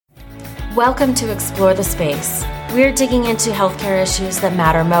Welcome to Explore the Space. We're digging into healthcare issues that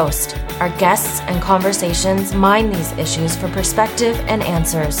matter most. Our guests and conversations mine these issues for perspective and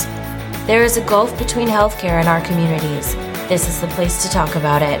answers. There is a gulf between healthcare and our communities. This is the place to talk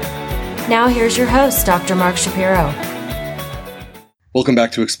about it. Now here's your host, Dr. Mark Shapiro. Welcome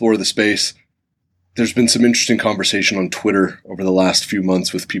back to Explore the Space. There's been some interesting conversation on Twitter over the last few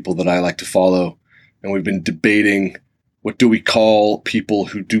months with people that I like to follow, and we've been debating what do we call people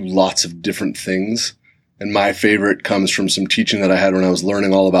who do lots of different things. And my favorite comes from some teaching that I had when I was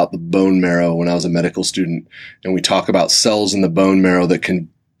learning all about the bone marrow when I was a medical student. And we talk about cells in the bone marrow that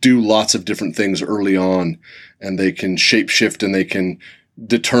can do lots of different things early on, and they can shapeshift and they can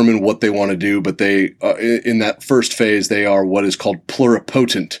determine what they want to do. But they, in that first phase, they are what is called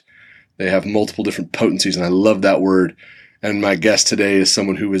pluripotent. They have multiple different potencies, and I love that word. And my guest today is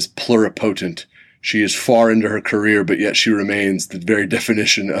someone who is pluripotent. She is far into her career, but yet she remains the very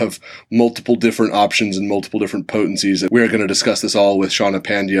definition of multiple different options and multiple different potencies. We are going to discuss this all with Shawna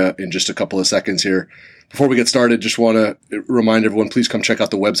Pandya in just a couple of seconds here. Before we get started, just want to remind everyone, please come check out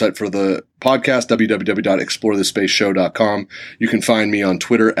the website for the podcast, www.explorethespaceshow.com. You can find me on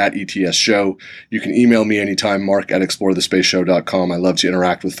Twitter at ETSShow. You can email me anytime, mark at explorethespaceshow.com. I love to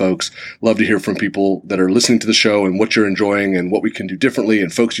interact with folks. Love to hear from people that are listening to the show and what you're enjoying and what we can do differently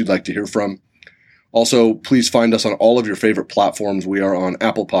and folks you'd like to hear from. Also, please find us on all of your favorite platforms. We are on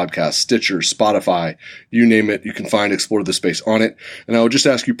Apple Podcasts, Stitcher, Spotify, you name it. You can find Explore the Space on it. And I would just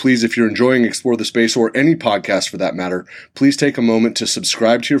ask you, please, if you're enjoying Explore the Space or any podcast for that matter, please take a moment to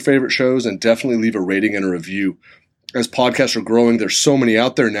subscribe to your favorite shows and definitely leave a rating and a review. As podcasts are growing, there's so many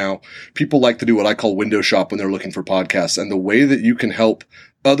out there now. People like to do what I call window shop when they're looking for podcasts. And the way that you can help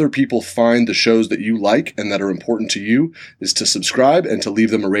other people find the shows that you like and that are important to you is to subscribe and to leave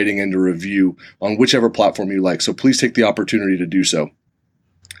them a rating and a review on whichever platform you like. So please take the opportunity to do so.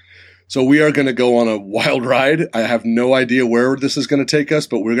 So we are going to go on a wild ride. I have no idea where this is going to take us,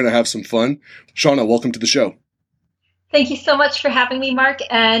 but we're going to have some fun. Shawna, welcome to the show. Thank you so much for having me, Mark.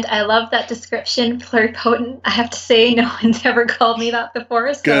 And I love that description, pluripotent. I have to say, no one's ever called me that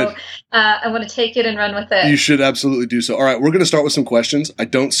before. So I want to take it and run with it. You should absolutely do so. All right, we're going to start with some questions. I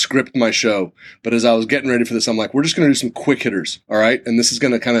don't script my show, but as I was getting ready for this, I'm like, we're just going to do some quick hitters. All right. And this is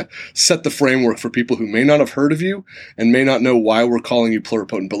going to kind of set the framework for people who may not have heard of you and may not know why we're calling you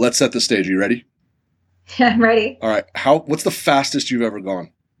pluripotent. But let's set the stage. Are you ready? Yeah, I'm ready. All right. What's the fastest you've ever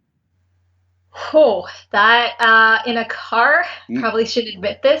gone? Oh, that in a car, probably should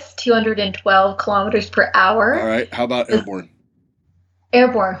admit this, 212 kilometers per hour. All right. How about airborne?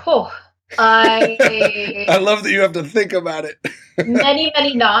 Airborne. Oh, I love that you have to think about it.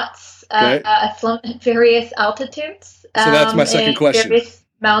 many knots, okay. I've flown at various altitudes. So that's my second question. Various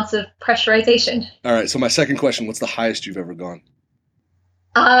amounts of pressurization. All right. So my second question, what's the highest you've ever gone?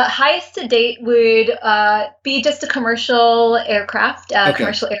 Highest to date would be just a commercial aircraft,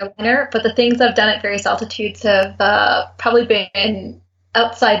 commercial airliner. But the things I've done at various altitudes have probably been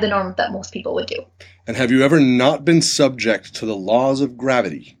outside the norm that most people would do. And have you ever not been subject to the laws of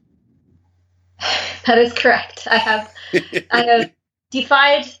gravity? That is correct. I have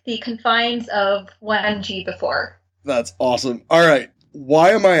defied the confines of 1G before. That's awesome. All right.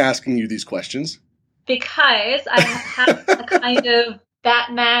 Why am I asking you these questions? Because I have a kind of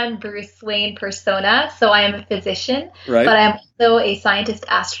Batman Bruce Wayne persona. So I am a physician, right, but I'm also a scientist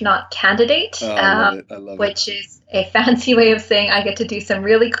astronaut candidate, I love which is a fancy way of saying I get to do some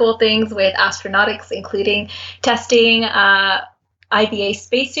really cool things with astronautics, including testing IVA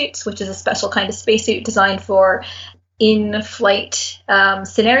spacesuits, which is a special kind of spacesuit designed for in-flight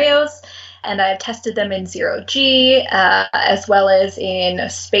scenarios. And I've tested them in zero-G, as well as in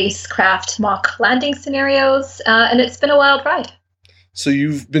spacecraft mock landing scenarios. And it's been a wild ride. So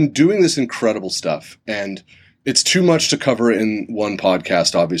you've been doing this incredible stuff, and it's too much to cover in one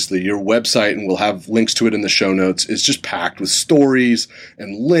podcast, obviously. Your website, and we'll have links to it in the show notes, is just packed with stories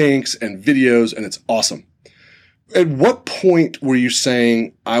and links and videos, and it's awesome. At what point were you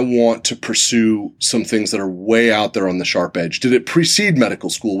saying, I want to pursue some things that are way out there on the sharp edge? Did it precede medical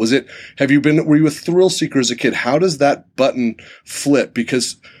school? Were you a thrill seeker as a kid? How does that button flip?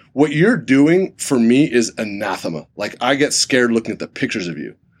 Because what you're doing for me is anathema. Like, I get scared looking at the pictures of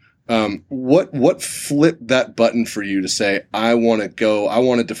you. What flipped that button for you to say, I want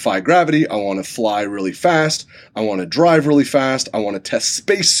to defy gravity. I want to fly really fast. I want to drive really fast. I want to test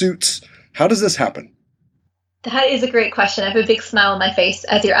spacesuits. How does this happen? That is a great question. I have a big smile on my face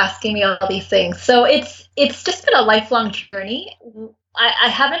as you're asking me all these things. So it's just been a lifelong journey. I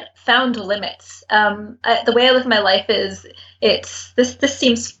haven't found limits. The way I live my life is this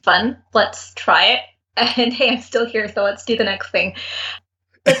seems fun. Let's try it. And hey, I'm still here, so let's do the next thing.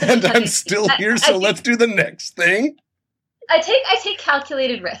 And I'm still here, so let's do the next thing. I take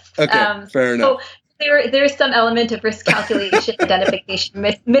calculated risks. Okay, fair enough. So there's some element of risk calculation, identification,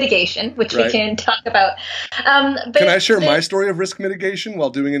 mitigation, which we can talk about. But can I share my story of risk mitigation while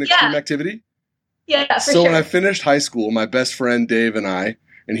doing an extreme activity? Yeah, for So when I finished high school, my best friend Dave and I,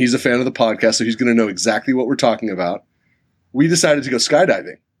 and he's a fan of the podcast, so he's going to know exactly what we're talking about, we decided to go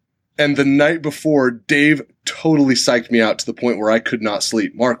skydiving. And the night before, Dave totally psyched me out to the point where I could not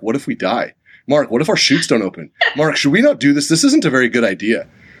sleep. Mark, what if we die? Mark, what if our chutes don't open? Mark, should we not do this? This isn't a very good idea.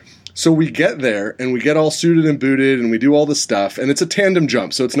 So we get there and we get all suited and booted and we do all this stuff. And it's a tandem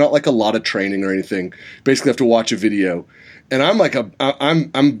jump, so it's not like a lot of training or anything. Basically, have to watch a video. And I'm like I'm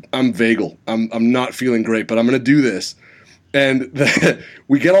vagal. I'm not feeling great, but I'm going to do this. And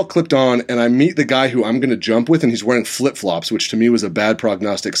we get all clipped on, and I meet the guy who I'm going to jump with, and he's wearing flip-flops, which to me was a bad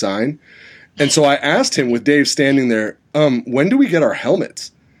prognostic sign. And so I asked him, with Dave standing there, when do we get our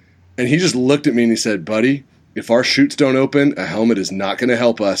helmets? And he just looked at me and he said, buddy, if our chutes don't open, a helmet is not going to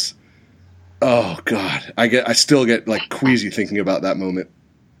help us. Oh, God. I still get like queasy thinking about that moment.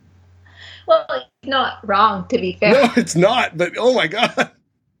 Well, it's not wrong, to be fair. No, it's not, but oh my God.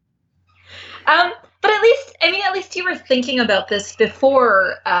 But at least you were thinking about this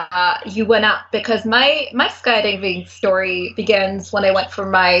before you went up, because my skydiving story begins when I went for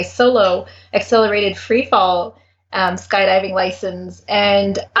my solo accelerated freefall skydiving license,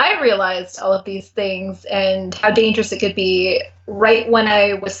 and I realized all of these things and how dangerous it could be right when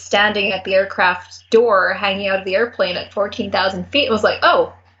I was standing at the aircraft door, hanging out of the airplane at 14,000 feet. It was like,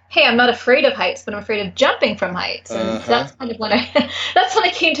 oh, hey, I'm not afraid of heights, but I'm afraid of jumping from heights. And that's kind of when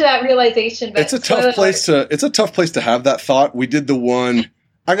I came to that realization. But it's a tough place to have that thought. We did the one,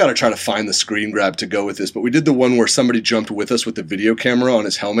 I got to try to find the screen grab to go with this, but we did the one where somebody jumped with us with the video camera on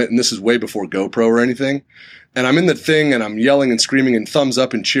his helmet. And this is way before GoPro or anything. And I'm in the thing and I'm yelling and screaming and thumbs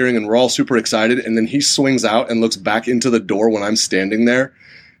up and cheering and we're all super excited. And then he swings out and looks back into the door when I'm standing there.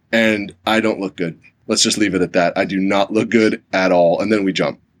 And I don't look good. Let's just leave it at that. I do not look good at all. And then we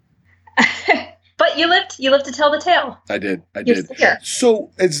jump. But you lived to tell the tale. I did.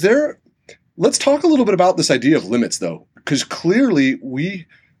 So let's talk a little bit about this idea of limits though, because clearly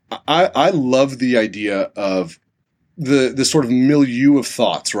I love the idea of the sort of milieu of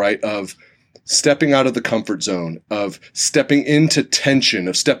thoughts, right? Of stepping out of the comfort zone, of stepping into tension,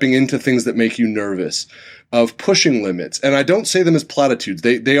 of stepping into things that make you nervous, of pushing limits. And I don't say them as platitudes.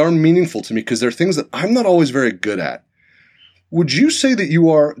 They are meaningful to me because they're things that I'm not always very good at. Would you say that you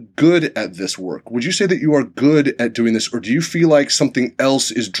are good at this work? Would you say that you are good at doing this? Or do you feel like something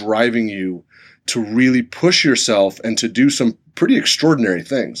else is driving you to really push yourself and to do some pretty extraordinary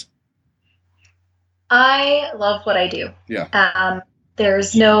things? I love what I do. Yeah.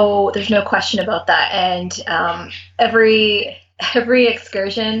 There's no question about that. And every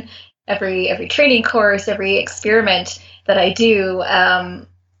excursion, every training course, every experiment that I do,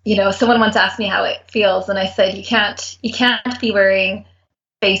 someone once asked me how it feels, and I said, you can't be wearing a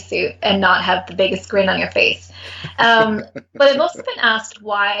spacesuit and not have the biggest grin on your face. But I've also been asked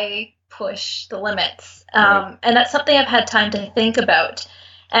why push the limits, and that's something I've had time to think about.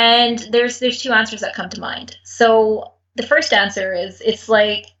 And there's two answers that come to mind. So the first answer is it's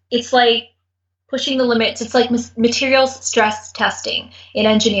like pushing the limits. It's like materials stress testing in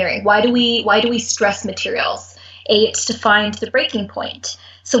engineering. Why do we stress materials? It's to find the breaking point.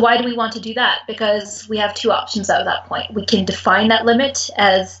 So why do we want to do that? Because we have two options out of that point. We can define that limit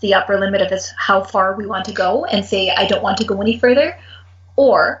as the upper limit of how far we want to go and say, I don't want to go any further.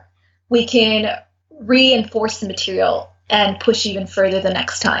 Or we can reinforce the material and push even further the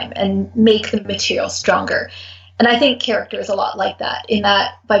next time and make the material stronger. And I think character is a lot like that, in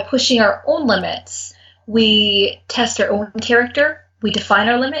that by pushing our own limits, we test our own character, we define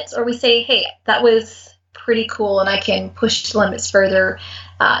our limits, or we say, hey, that was pretty cool and I can push the limits further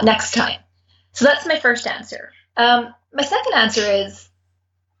next time. So that's my first answer. My second answer is,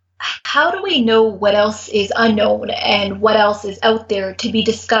 how do we know what else is unknown and what else is out there to be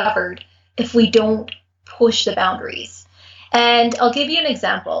discovered if we don't push the boundaries? And I'll give you an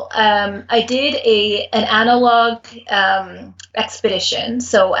example. I did an analog expedition.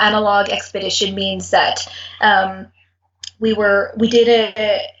 So analog expedition means that we did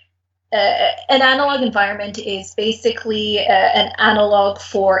an analog environment is basically an analog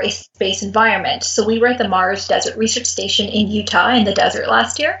for a space environment. So we were at the Mars Desert Research Station in Utah in the desert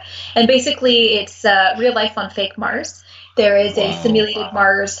last year. And basically it's real life on fake Mars. There is a simulated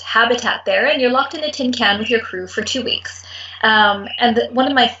Mars habitat there, and you're locked in a tin can with your crew for 2 weeks. One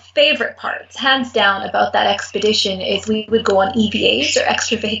of my favorite parts, hands down, about that expedition is we would go on EVAs, or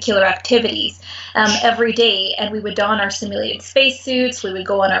extravehicular activities, every day, and we would don our simulated spacesuits, we would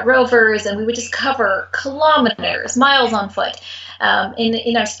go on our rovers, and we would just cover kilometers, miles on foot,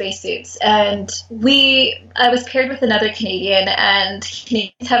 in our spacesuits. And I was paired with another Canadian, and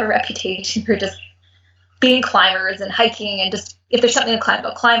Canadians have a reputation for just being climbers and hiking, and just, if there's something to climb,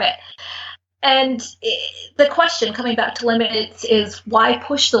 they'll climb it. And the question, coming back to limits, is why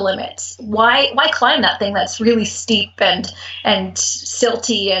push the limits? Why climb that thing that's really steep and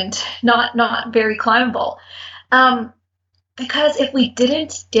silty and not very climbable? Because if we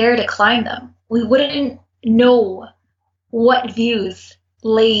didn't dare to climb them, we wouldn't know what views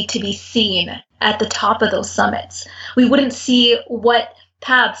lay to be seen at the top of those summits. We wouldn't see what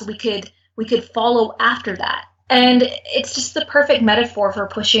paths we could follow after that. And it's just the perfect metaphor for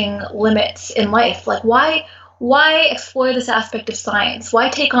pushing limits in life. Like, why explore this aspect of science? Why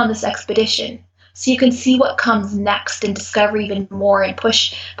take on this expedition? So you can see what comes next and discover even more, and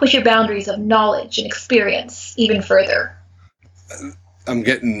push your boundaries of knowledge and experience even further. I'm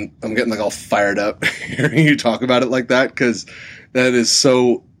getting like all fired up hearing you talk about it like that, because it's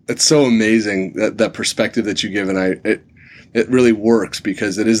so amazing, that perspective that you give, and it really works,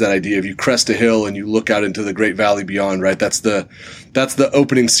 because it is that idea of you crest a hill and you look out into the great valley beyond, right? That's the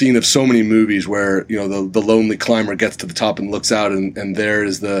opening scene of so many movies, where, you know, the lonely climber gets to the top and looks out, and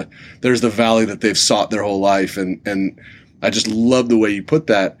there's the valley that they've sought their whole life. And I just love the way you put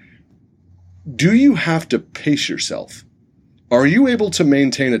that. Do you have to pace yourself? Are you able to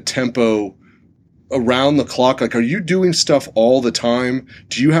maintain a tempo around the clock? Like, are you doing stuff all the time?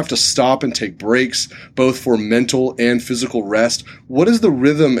 Do you have to stop and take breaks, both for mental and physical rest? What is the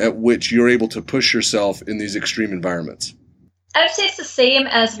rhythm at which you're able to push yourself in these extreme environments? I would say it's the same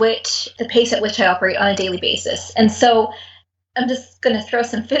as the pace at which I operate on a daily basis. And so I'm just going to throw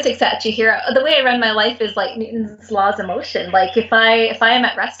some physics at you here. The way I run my life is like Newton's laws of motion. Like, if I am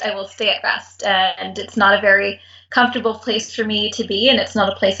at rest, I will stay at rest. And it's not a very comfortable place for me to be, and it's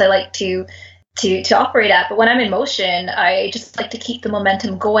not a place I like to operate at. But when I'm in motion, I just like to keep the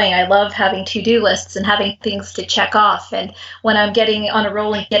momentum going. I love having to-do lists and having things to check off. And when I'm getting on a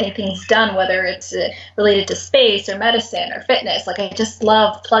roll and getting things done, whether it's related to space or medicine or fitness, like, I just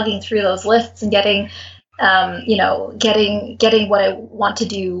love plugging through those lists and getting what I want to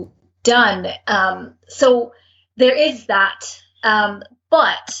do done. So there is that.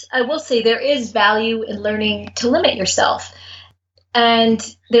 But I will say there is value in learning to limit yourself. And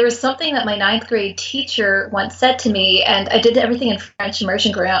there was something that my 9th grade teacher once said to me, and I did everything in French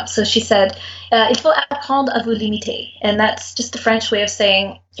immersion growing up. So she said, il faut apprendre à vous limiter. And that's just a French way of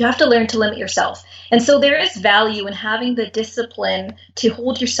saying you have to learn to limit yourself. And so there is value in having the discipline to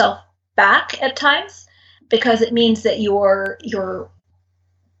hold yourself back at times, because it means that you're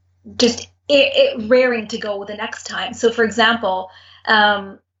just raring to go the next time. So, for example,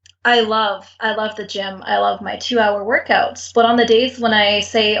 I love the gym. I love my 2-hour workouts. But on the days when I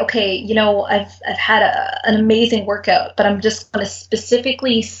say, okay, you know, I've had an amazing workout, but I'm just going to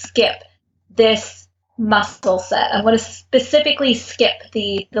specifically skip this muscle set. I'm going to specifically skip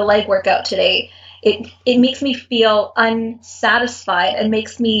the leg workout today. It makes me feel unsatisfied and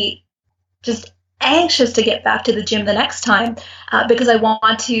makes me just anxious to get back to the gym the next time, because I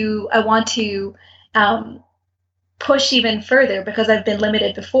want to push even further, because I've been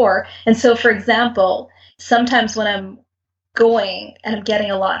limited before. And so, for example, sometimes when I'm going and I'm getting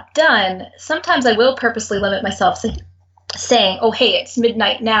a lot done, sometimes I will purposely limit myself, saying, oh, hey, it's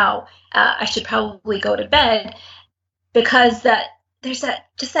midnight now, I should probably go to bed, because there's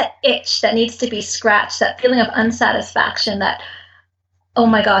that itch that needs to be scratched, that feeling of unsatisfaction, that, oh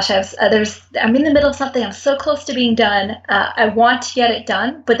my gosh, I'm in the middle of something, I'm so close to being done, I want to get it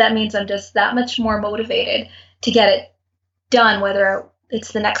done, but that means I'm just that much more motivated to get it done, whether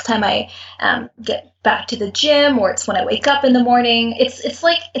it's the next time I get back to the gym, or it's when I wake up in the morning. It's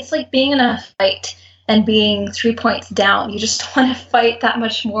like being in a fight and being 3 points down. You just want to fight that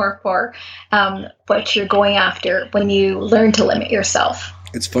much more for what you're going after when you learn to limit yourself.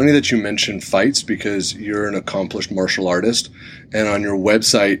 It's funny that you mentioned fights, because you're an accomplished martial artist. And on your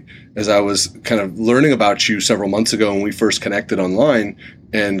website, as I was kind of learning about you several months ago when we first connected online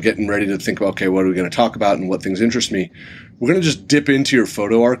and getting ready to think about, okay, what are we going to talk about and what things interest me, we're going to just dip into your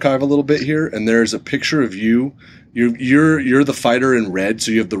photo archive a little bit here. And there's a picture of you. You're the fighter in red.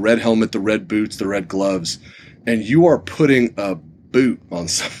 So you have the red helmet, the red boots, the red gloves, and you are putting a boot on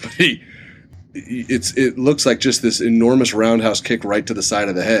somebody. It looks like just this enormous roundhouse kick right to the side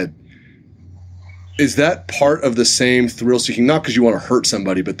of the head. Is that part of the same thrill seeking? Not because you want to hurt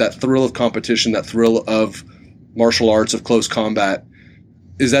somebody, but that thrill of competition, that thrill of martial arts, of close combat,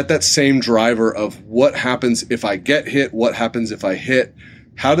 is that same driver of what happens if I get hit? What happens if I hit?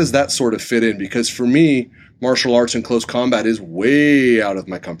 How does that sort of fit in? Because for me, martial arts and close combat is way out of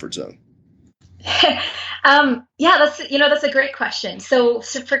my comfort zone. That's a great question. So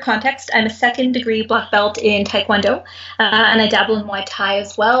for context, I'm a second degree black belt in Taekwondo, and I dabble in Muay Thai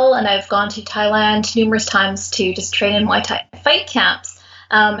as well. And I've gone to Thailand numerous times to just train in Muay Thai fight camps.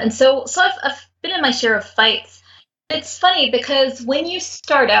 And so I've been in my share of fights. It's funny because when you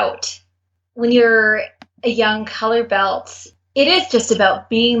start out, when you're a young color belt, it is just about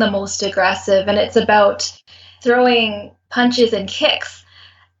being the most aggressive, and it's about throwing punches and kicks.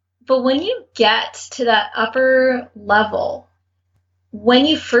 But when you get to that upper level, when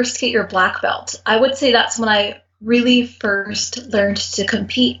you first get your black belt, I would say that's when I really first learned to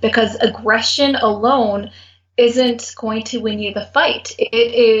compete, because aggression alone isn't going to win you the fight. It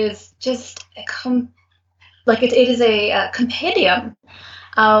is just it is a compendium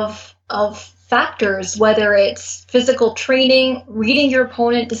of factors, whether it's physical training, reading your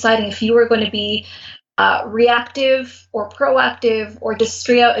opponent, deciding if you are going to be reactive or proactive or just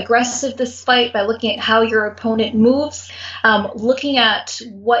straight out aggressive this fight by looking at how your opponent moves, looking at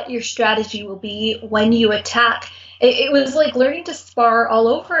what your strategy will be when you attack. It was like learning to spar all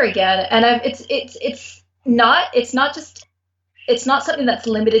over again. And it's not something that's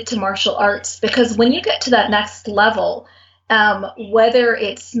limited to martial arts, because when you get to that next level, whether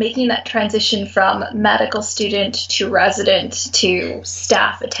it's making that transition from medical student to resident to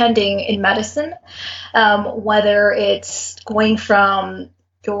staff attending in medicine, whether it's going from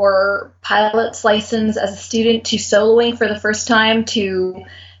your pilot's license as a student to soloing for the first time to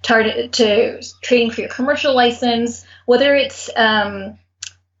training for your commercial license, whether it's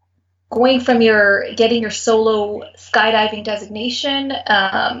going from getting your solo skydiving designation,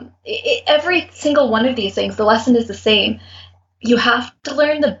 every single one of these things, the lesson is the same. You have to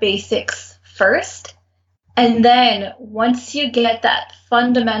learn the basics first, and then once you get that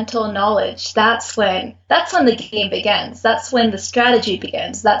fundamental knowledge, that's when the game begins. That's when the strategy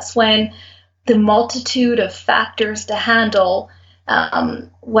begins. That's when the multitude of factors to handle,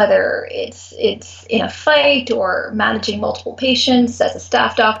 whether it's in a fight or managing multiple patients as a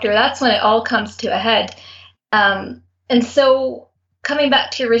staff doctor, that's when it all comes to a head. And so coming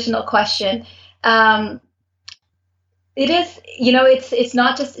back to your original question, it is, it's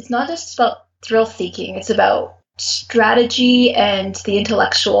not just about thrill seeking. It's about strategy and the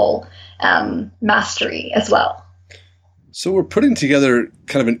intellectual mastery as well. So we're putting together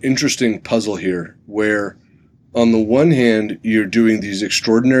kind of an interesting puzzle here, where on the one hand, you're doing these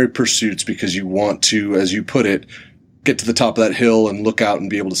extraordinary pursuits because you want to, as you put it, get to the top of that hill and look out and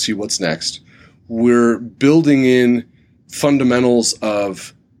be able to see what's next. We're building in fundamentals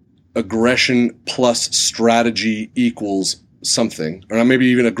of aggression plus strategy equals something, or maybe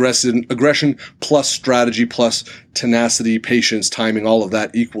even aggression plus strategy plus tenacity, patience, timing, all of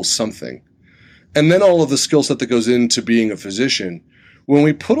that equals something. And then all of the skill set that goes into being a physician. When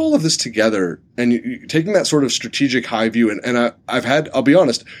we put all of this together and taking that sort of strategic high view, and I'll be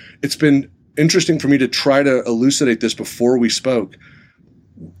honest, it's been interesting for me to try to elucidate this before we spoke.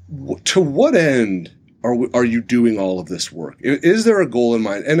 To what end are you doing all of this work? Is there a goal in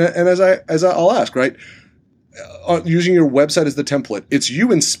mind? And as I'll ask, right, using your website as the template, it's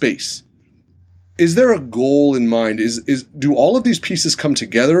you in space. Is there a goal in mind? Do all of these pieces come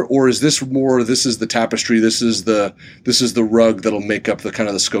together, or is this more, this is the tapestry, this is the rug that'll make up the kind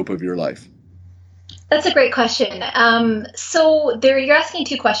of the scope of your life? That's a great question. So you're asking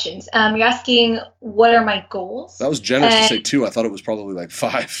two questions. You're asking, what are my goals? That was generous to say two. I thought it was probably like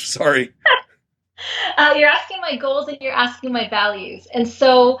 5. Sorry. You're asking my goals and you're asking my values. And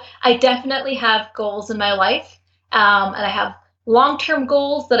so I definitely have goals in my life. And I have long-term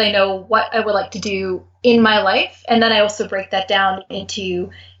goals that I know what I would like to do in my life. And then I also break that down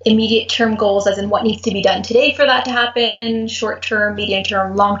into immediate term goals, as in what needs to be done today for that to happen, short-term,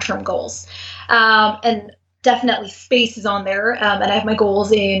 medium-term, long-term goals. And definitely space is on there. And I have my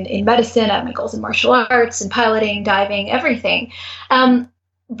goals in medicine, I have my goals in martial arts and piloting, diving, everything.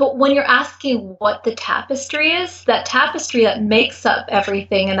 But when you're asking what the tapestry is, that tapestry that makes up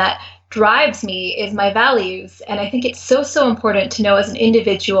everything and that drives me is my values. And I think it's so important to know as an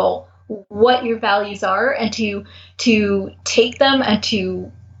individual what your values are, and to take them and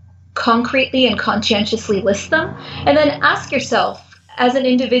to concretely and conscientiously list them. And then ask yourself as an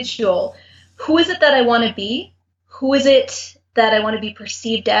individual, who is it that I want to be? Who is it that I want to be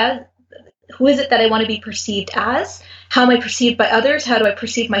perceived as? Who is it that I want to be perceived as? How am I perceived by others? How do I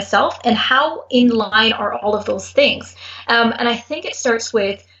perceive myself? And how in line are all of those things? And I think it starts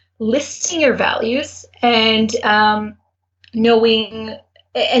with listing your values and knowing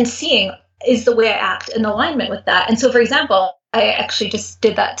and seeing, is the way I act in alignment with that. And so, for example, I actually just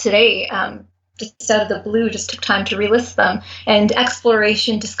did that today. Just out of the blue, just took time to relist them. And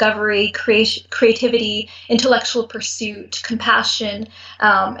exploration, discovery, creativity, intellectual pursuit, compassion,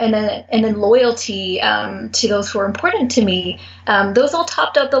 and then loyalty to those who are important to me. Those all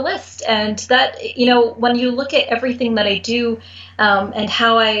topped out the list. And that, when you look at everything that I do and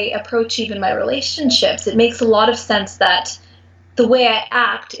how I approach even my relationships, it makes a lot of sense that the way I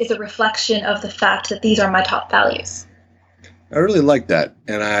act is a reflection of the fact that these are my top values. I really like that.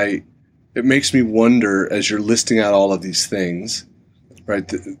 And it makes me wonder, as you're listing out all of these things, right?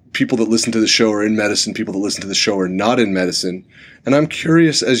 The people that listen to the show are in medicine, people that listen to the show are not in medicine. And I'm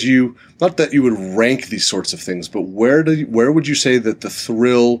curious, not that you would rank these sorts of things, but where would you say that the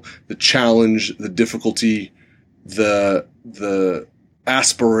thrill, the challenge, the difficulty, the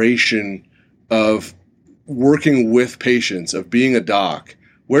aspiration of working with patients, of being a doc,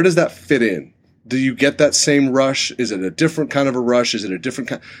 where does that fit in? Do you get that same rush? Is it a different kind of a rush? Is it a different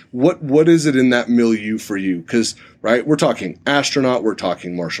kind? What is it in that milieu for you? Because, right, we're talking astronaut, we're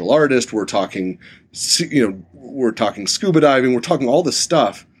talking martial artist, we're talking, we're talking scuba diving, we're talking all this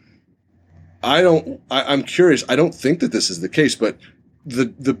stuff. I'm curious. I don't think that this is the case, but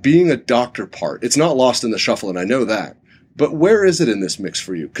the being a doctor part, it's not lost in the shuffle, and I know that. But where is it in this mix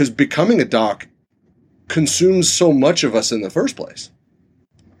for you? Because becoming a doc consumes so much of us in the first place.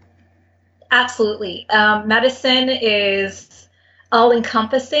 Absolutely. Medicine is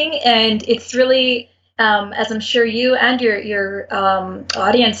all-encompassing, and it's really, as I'm sure you and your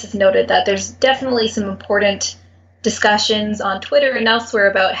audience has noted, that there's definitely some important discussions on Twitter and elsewhere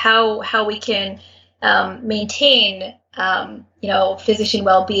about how we can maintain, physician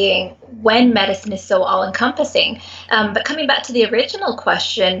well-being when medicine is so all-encompassing. But coming back to the original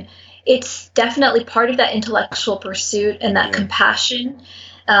question, it's definitely part of that intellectual pursuit and that compassion.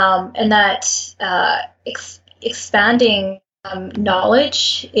 And that expanding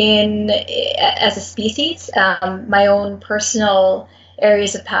knowledge as a species. My own personal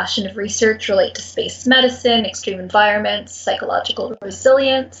areas of passion of research relate to space medicine, extreme environments, psychological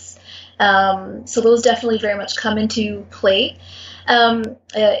resilience. So those definitely very much come into play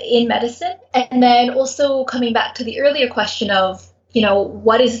in medicine. And then also coming back to the earlier question of,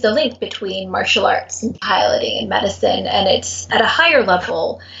 what is the link between martial arts and piloting and medicine? And it's at a higher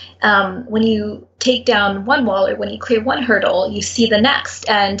level. When you take down one wall or when you clear one hurdle, you see the next.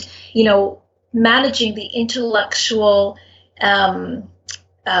 And, managing the intellectual dance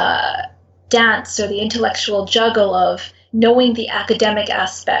or the intellectual juggle of knowing the academic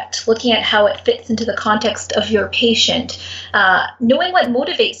aspect, looking at how it fits into the context of your patient, knowing what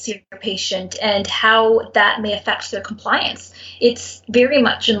motivates your patient and how that may affect their compliance. It's very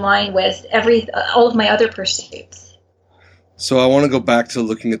much in line with all of my other pursuits. So I want to go back to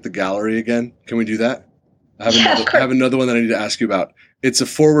looking at the gallery again. Can we do that? I have another one that I need to ask you about. It's a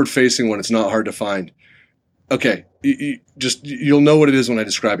forward-facing one. It's not hard to find. Okay, you'll know what it is when I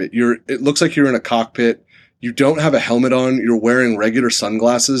describe it. It looks like you're in a cockpit. You don't have a helmet on. You're wearing regular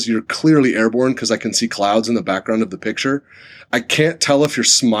sunglasses. You're clearly airborne because I can see clouds in the background of the picture. I can't tell if you're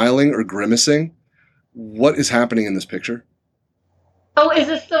smiling or grimacing. What is happening in this picture? Oh, is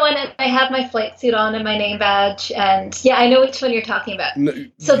this the one that I have my flight suit on and my nname badge? And yeah, I know which one you're talking about.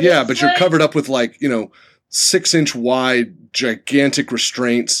 But you're covered up with 6-inch wide, gigantic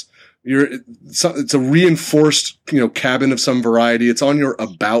restraints. It's a reinforced, cabin of some variety. It's on your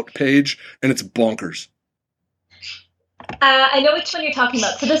about page and it's bonkers. I know which one you're talking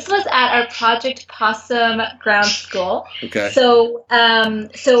about. So this was at our Project Possum ground school. Okay. So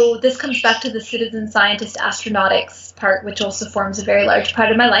this comes back to the citizen scientist astronautics part, which also forms a very large part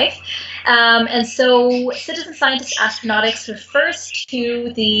of my life. And so citizen scientist astronautics refers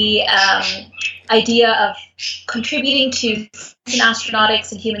to the idea of contributing to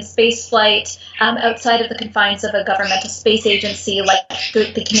astronautics and human spaceflight outside of the confines of a governmental space agency like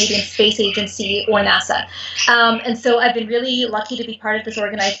the Canadian Space Agency or NASA. And so I've been really lucky to be part of this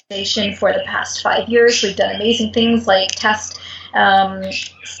organization for the past 5 years. We've done amazing things like test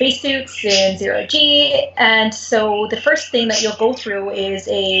spacesuits in zero-G. And so the first thing that you'll go through is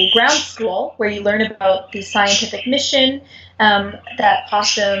a ground school where you learn about the scientific mission that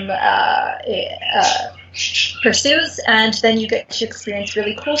Possum pursues, and then you get to experience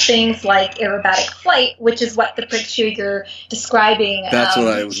really cool things like aerobatic flight, which is what the picture you're describing. That's what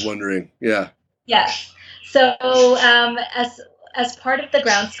I was wondering. Yeah. Yes. So as part of the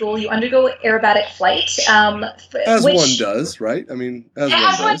ground school, you undergo aerobatic flight. As one does, right? I mean, as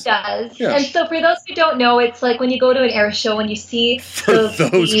one does. Yeah. And so for those who don't know, it's like when you go to an air show and you see... For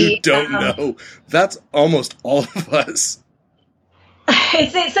those who don't know, that's almost all of us. So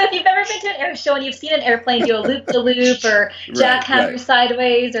if you've ever been to an air show and you've seen an airplane do a loop-de-loop or jackhammer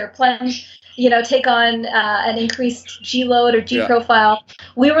sideways or plunge, take on an increased G load or G profile,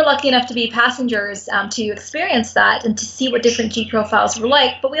 we were lucky enough to be passengers to experience that and to see what different G profiles were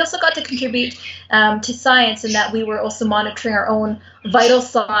like. But we also got to contribute to science in that we were also monitoring our own vital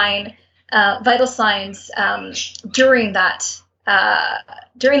signs during that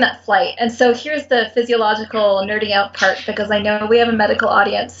flight. And so here's the physiological nerding out part, because I know we have a medical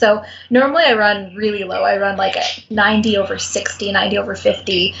audience. So normally I run really low. I run like a 90/60,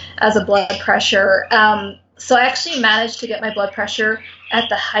 90/50 as a blood pressure. So I actually managed to get my blood pressure at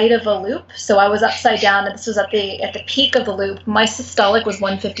the height of a loop. So I was upside down, and this was at the peak of the loop. My systolic was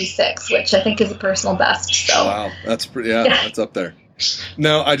 156, which I think is a personal best. So wow, that's pretty. Yeah, that's up there.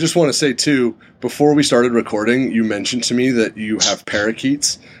 Now, I just want to say, too, before we started recording, you mentioned to me that you have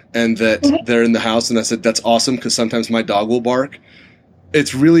parakeets and that they're in the house. And I said, that's awesome, because sometimes my dog will bark.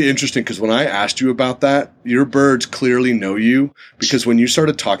 It's really interesting because when I asked you about that, your birds clearly know you, because when you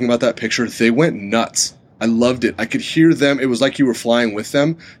started talking about that picture, they went nuts. I loved it. I could hear them. It was like you were flying with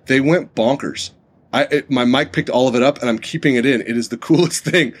them. They went bonkers. My mic picked all of it up, and I'm keeping it in. It is the coolest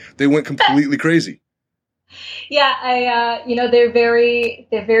thing. They went completely crazy. Yeah, they're very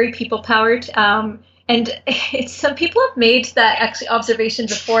people powered, and some people have made that actually observation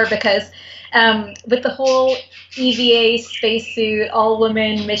before, because with the whole EVA spacesuit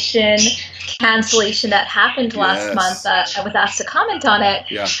all-women mission cancellation that happened last month, I was asked to comment on it.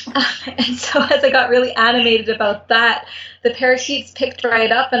 Yeah. And so as I got really animated about that, the parakeets picked right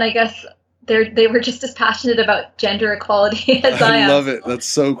up, and I guess they were just as passionate about gender equality as I am. I love it. That's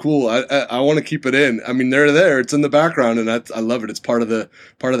so cool. I want to keep it in. I mean, they're there. It's in the background, and I love it. It's part of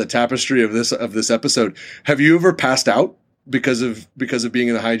the tapestry of this episode. Have you ever passed out because of being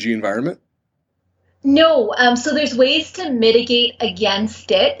in a high G environment? No. So there's ways to mitigate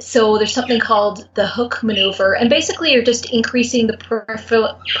against it. So there's something called the hook maneuver. And basically you're just increasing the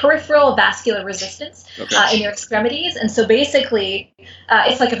peripheral vascular resistance in your extremities. And so basically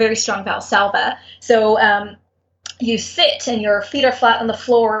it's like a very strong Valsalva. So you sit and your feet are flat on the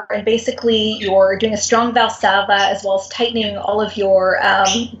floor, and basically you're doing a strong Valsalva as well as tightening all of your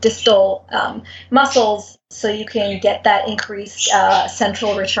distal muscles, so you can get that increased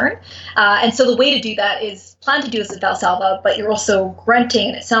central return. And so the way to do that is plan to do as a Valsalva, but you're also grunting,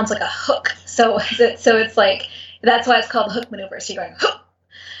 and it sounds like a hook. So it's like, that's why it's called the hook maneuver. So you're going hook.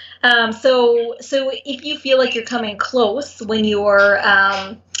 So if you feel like you're coming close when you're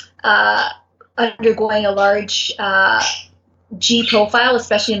undergoing a large G profile,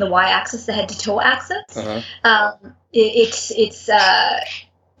 especially in the y-axis, the head-to-toe axis, it's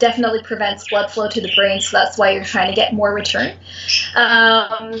definitely prevents blood flow to the brain, so that's why you're trying to get more return.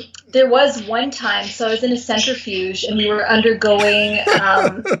 There was one time, so I was in a centrifuge, and we were undergoing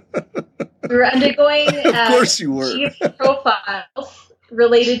of course you were. G profiles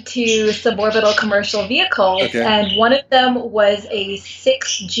related to suborbital commercial vehicles, and one of them was a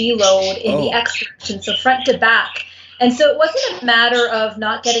 6G load in the X direction, so front to back. And so it wasn't a matter of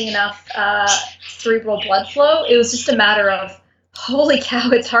not getting enough cerebral blood flow. It was just a matter of, holy cow,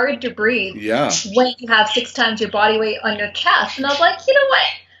 it's hard to breathe when you have 6 times your body weight on your chest. And I was like, you know what?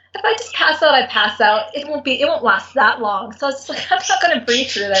 If I just pass out, I pass out. It won't last that long. So I was just like, I'm not going to breathe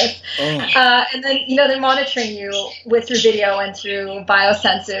through this. And then, they're monitoring you through video and through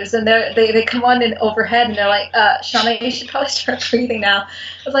biosensors. And they come on in overhead, and they're like, Shauna, you should probably start breathing now. I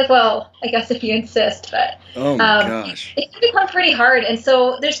was like, well, I guess if you insist. But oh my gosh, it can become pretty hard. And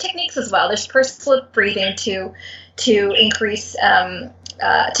so there's techniques as well. There's pursed-lip breathing to increase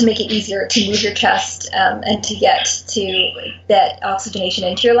to make it easier to move your chest and to get to that oxygenation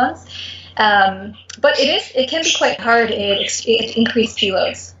into your lungs. But it can be quite hard. It increased G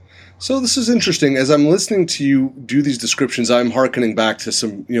loads. So this is interesting. As I'm listening to you do these descriptions, I'm hearkening back to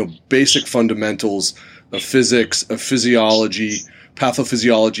some basic fundamentals of physics, of physiology,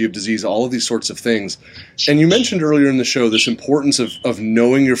 pathophysiology of disease, all of these sorts of things. And you mentioned earlier in the show this importance of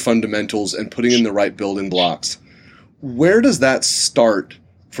knowing your fundamentals and putting in the right building blocks. Where does that start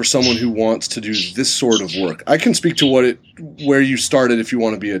for someone who wants to do this sort of work? I can speak to where you started if you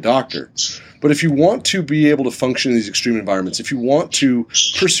want to be a doctor. But if you want to be able to function in these extreme environments, if you want to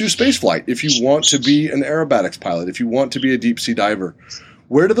pursue spaceflight, if you want to be an aerobatics pilot, if you want to be a deep sea diver,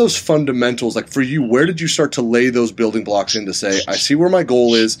 where do those fundamentals, like for you, where did you start to lay those building blocks in to say, I see where my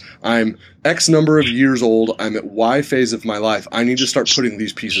goal is, I'm X number of years old, I'm at Y phase of my life, I need to start putting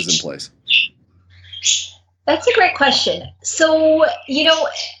these pieces in place? That's a great question. So,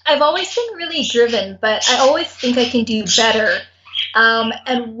 I've always been really driven, but I always think I can do better. And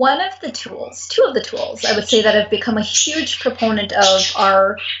two of the tools I would say that I've become a huge proponent of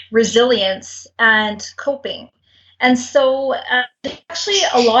are resilience and coping. And so there's actually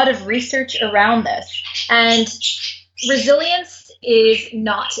a lot of research around this. And resilience is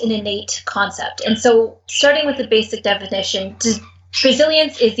not an innate concept. And so starting with the basic definition,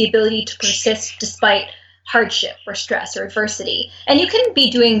 resilience is the ability to persist despite hardship or stress or adversity. And you can be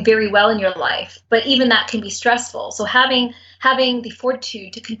doing very well in your life, but even that can be stressful. So having the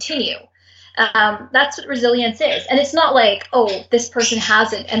fortitude to continue, that's what resilience is. And it's not like, oh, this person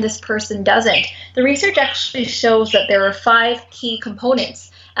has it and this person doesn't. The research actually shows that there are 5 key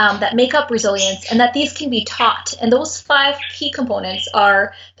components that make up resilience, and that these can be taught. And those 5 key components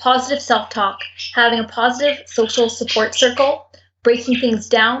are positive self-talk, having a positive social support circle, breaking things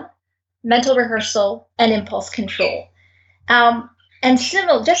down, mental rehearsal, and impulse control. And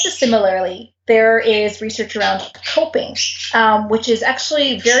just as similarly, there is research around coping, which is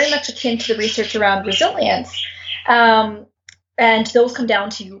actually very much akin to the research around resilience. And those come down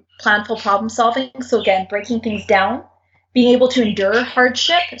to planful problem solving. So again, breaking things down, being able to endure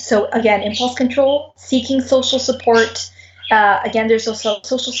hardship. So again, impulse control, seeking social support. Again, there's those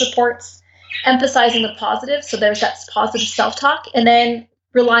social supports, emphasizing the positive. So there's that positive self-talk, and then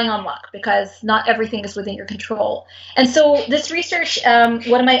relying on luck, because not everything is within your control. And so this research,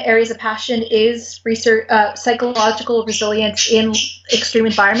 one of my areas of passion is research, psychological resilience in extreme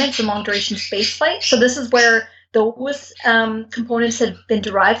environments and long duration space flight. So this is where those components have been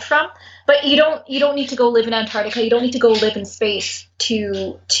derived from. But you don't need to go live in Antarctica. You don't need to go live in space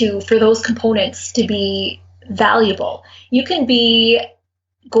for those components to be valuable. You can be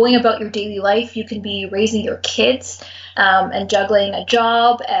going about your daily life. You can be raising your kids and juggling a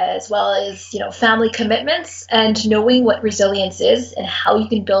job, as well as family commitments, and knowing what resilience is and how you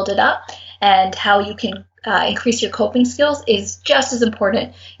can build it up and how you can increase your coping skills is just as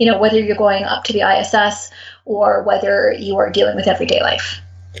important, whether you're going up to the ISS or whether you are dealing with everyday life.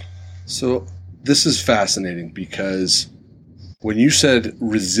 So this is fascinating, because when you said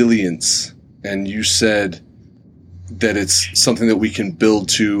resilience and you said that it's something that we can build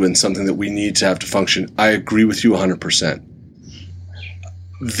to and something that we need to have to function, I agree with you 100%.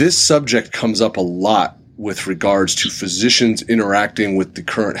 This subject comes up a lot with regards to physicians interacting with the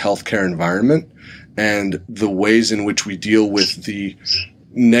current healthcare environment and the ways in which we deal with the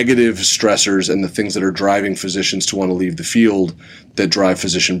negative stressors and the things that are driving physicians to want to leave the field, that drive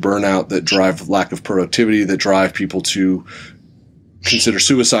physician burnout, that drive lack of productivity, that drive people to consider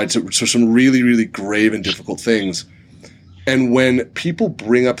suicide. So some really, really grave and difficult things. And when people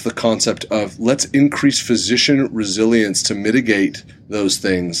bring up the concept of let's increase physician resilience to mitigate those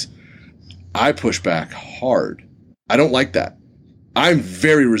things, I push back hard. I don't like that. I'm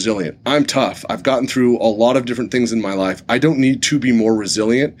very resilient. I'm tough. I've gotten through a lot of different things in my life. I don't need to be more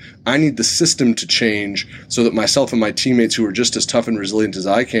resilient. I need the system to change so that myself and my teammates, who are just as tough and resilient as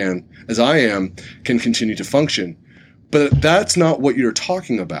I am, can continue to function. But that's not what you're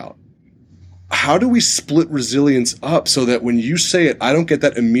talking about. How do we split resilience up so that when you say it, I don't get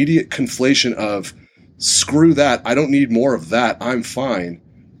that immediate conflation of screw that, I don't need more of that, I'm fine,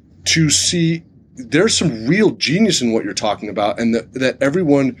 to see there's some real genius in what you're talking about, and that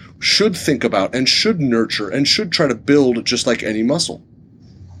everyone should think about and should nurture and should try to build just like any muscle?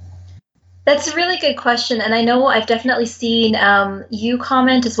 That's a really good question. And I know I've definitely seen you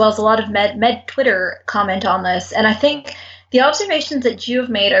comment, as well as a lot of med Twitter comment on this. And I think the observations that you have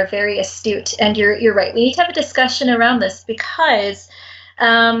made are very astute, and you're right. We need to have a discussion around this because,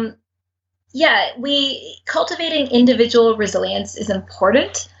 cultivating individual resilience is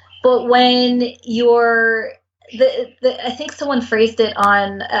important. But when I think someone phrased it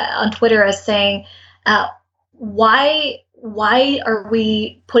on Twitter as saying, why are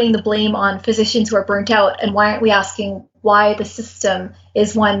we putting the blame on physicians who are burnt out, and why aren't we asking why the system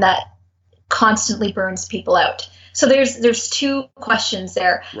is one that constantly burns people out? So there's 2 questions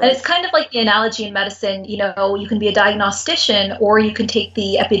there. Right. And it's kind of like the analogy in medicine, you can be a diagnostician, or you can take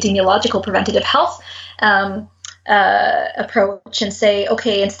the epidemiological preventative health approach and say,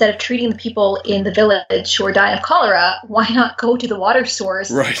 okay, instead of treating the people in the village who are dying of cholera, why not go to the water source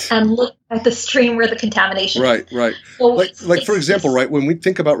and look at the stream where the contamination is? Right. So like for example, right, when we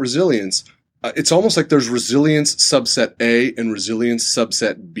think about resilience, it's almost like there's resilience subset A and resilience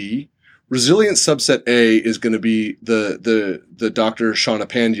subset B. Resilience subset A is going to be the Dr. Shauna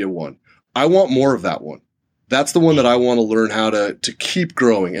Pandya one. I want more of that one. That's the one that I want to learn how to keep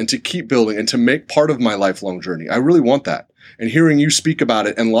growing and to keep building and to make part of my lifelong journey. I really want that. And hearing you speak about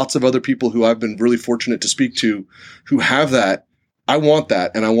it and lots of other people who I've been really fortunate to speak to who have that, I want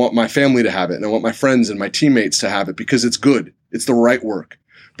that. And I want my family to have it. And I want my friends and my teammates to have it because it's good. It's the right work.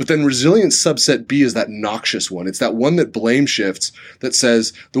 But then resilience subset B is that noxious one. It's that one that blame shifts, that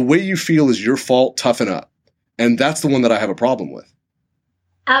says the way you feel is your fault, toughen up. And that's the one that I have a problem with.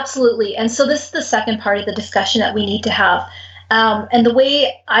 Absolutely. And so this is the second part of the discussion that we need to have. And the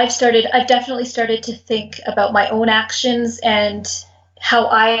way I've definitely started to think about my own actions and how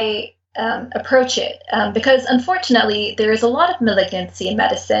I approach it. Because unfortunately, there is a lot of malignancy in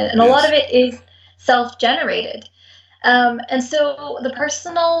medicine, and a lot of it is self-generated. And so the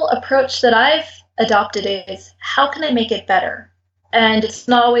personal approach that I've adopted is, how can I make it better? And it's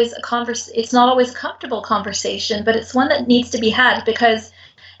not always it's not always a comfortable conversation, but it's one that needs to be had because,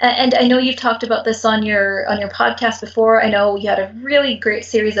 and I know you've talked about this on your podcast before. I know you had a really great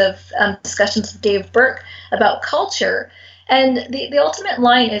series of discussions with Dave Burke about culture. And the ultimate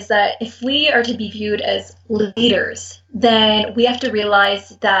line is that if we are to be viewed as leaders, then we have to realize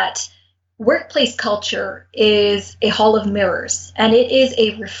that workplace culture is a hall of mirrors, and it is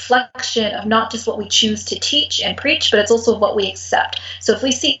a reflection of not just what we choose to teach and preach, but it's also what we accept. So if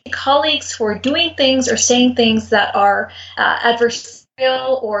we see colleagues who are doing things or saying things that are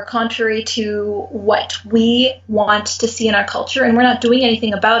adversarial or contrary to what we want to see in our culture, and we're not doing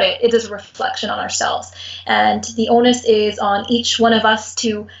anything about it, it is a reflection on ourselves. And the onus is on each one of us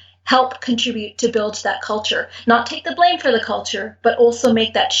to help contribute to build that culture, not take the blame for the culture, but also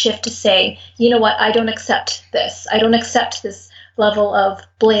make that shift to say, you know what, I don't accept this. I don't accept this level of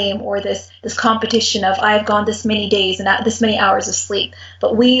blame or this competition of I've gone this many days and this many hours of sleep.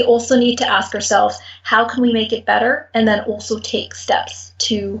 But we also need to ask ourselves, how can we make it better? And then also take steps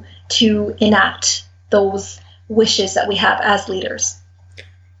to enact those wishes that we have as leaders.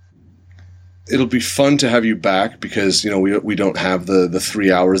 It'll be fun to have you back because, we don't have the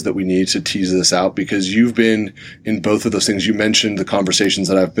 3 hours that we need to tease this out because you've been in both of those things. You mentioned the conversations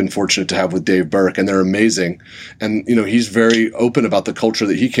that I've been fortunate to have with Dave Burke, and they're amazing. And, he's very open about the culture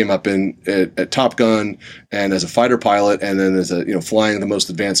that he came up in at Top Gun and as a fighter pilot and then as flying the most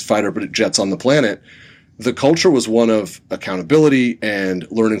advanced fighter jets on the planet. The culture was one of accountability and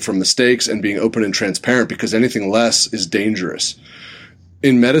learning from mistakes and being open and transparent because anything less is dangerous.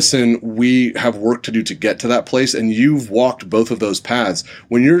 In medicine, we have work to do to get to that place, and you've walked both of those paths.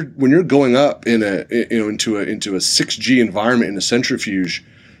 When you're going up into a 6G environment in a centrifuge,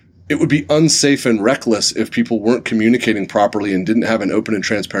 it would be unsafe and reckless if people weren't communicating properly and didn't have an open and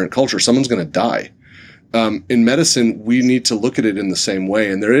transparent culture. Someone's going to die. In medicine, we need to look at it in the same way,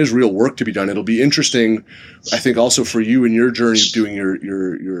 and there is real work to be done. It'll be interesting, I think, also for you in your journey of doing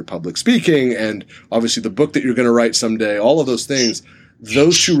your public speaking, and obviously the book that you're going to write someday. All of those things.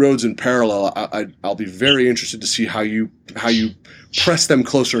 Those two roads in parallel, I'll be very interested to see how you press them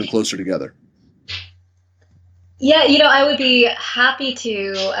closer and closer together. Yeah, I would be happy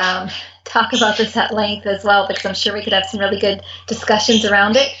to talk about this at length as well, because I'm sure we could have some really good discussions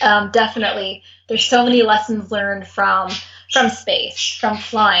around it. Definitely, there's so many lessons learned from space, from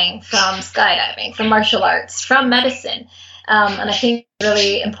flying, from skydiving, from martial arts, from medicine, and I think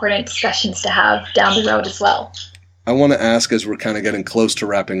really important discussions to have down the road as well. I want to ask, as we're kind of getting close to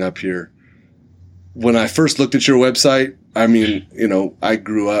wrapping up here, when I first looked at your website, I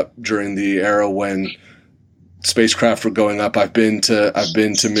grew up during the era when spacecraft were going up. I've been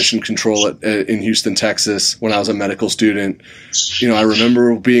to mission control in Houston, Texas when I was a medical student. I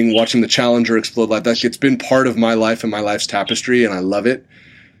remember watching the Challenger explode like that. It's been part of my life and my life's tapestry, and I love it.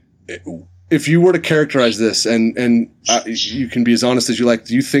 If you were to characterize this, and you can be as honest as you like,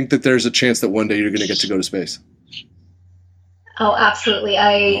 do you think that there's a chance that one day you're going to get to go to space? Oh, absolutely.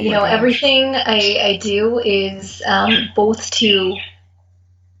 Everything I do is both to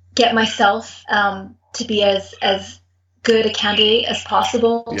get myself to be as good a candidate as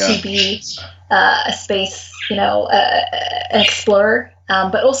possible, to be a space, an explorer,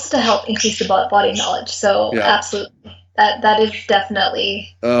 but also to help increase the body of knowledge. So absolutely. That is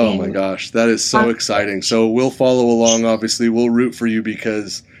definitely. Oh my gosh, that is so exciting. So we'll follow along. Obviously, we'll root for you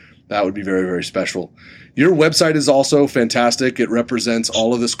because that would be very, very special. Your website is also fantastic. It represents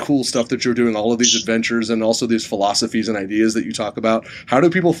all of this cool stuff that you're doing, all of these adventures, and also these philosophies and ideas that you talk about. How do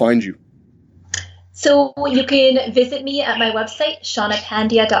people find you? So you can visit me at my website,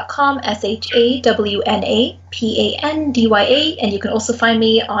 shawnapandya.com, SHAWNAPANDYA, and you can also find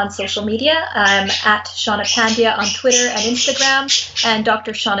me on social media. I'm at Shawna Pandya on Twitter and Instagram, and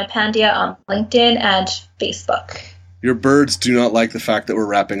Dr. Shawna Pandya on LinkedIn and Facebook. Your birds do not like the fact that we're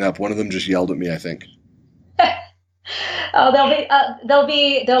wrapping up. One of them just yelled at me, I think. Oh, there'll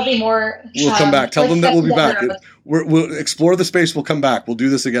be more. We'll come back. Tell them that we'll be back. We'll explore the space. We'll come back. We'll do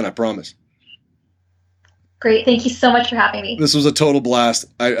this again. I promise. Great. Thank you so much for having me. This was a total blast.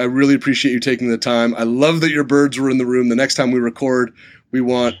 I really appreciate you taking the time. I love that your birds were in the room. The next time we record, we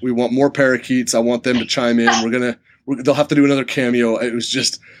want more parakeets. I want them to chime in. They'll have to do another cameo. It was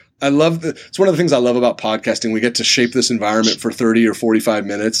just, it's one of the things I love about podcasting. We get to shape this environment for 30 or 45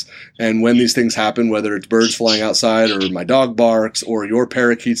 minutes. And when these things happen, whether it's birds flying outside or my dog barks or your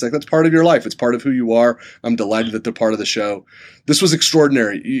parakeets, like that's part of your life. It's part of who you are. I'm delighted that they're part of the show. This was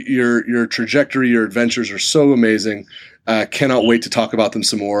extraordinary. Your trajectory, your adventures are so amazing. Cannot wait to talk about them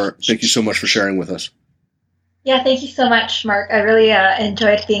some more. Thank you so much for sharing with us. Yeah, thank you so much, Mark. I really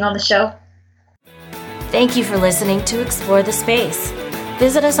enjoyed being on the show. Thank you for listening to Explore the Space.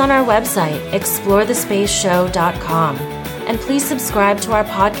 Visit us on our website, explorethespaceshow.com, and please subscribe to our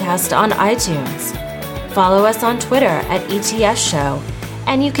podcast on iTunes. Follow us on Twitter at ETS Show,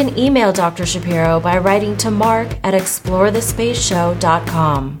 and you can email Dr. Shapiro by writing to Mark at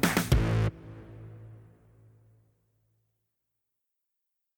explorethespaceshow.com.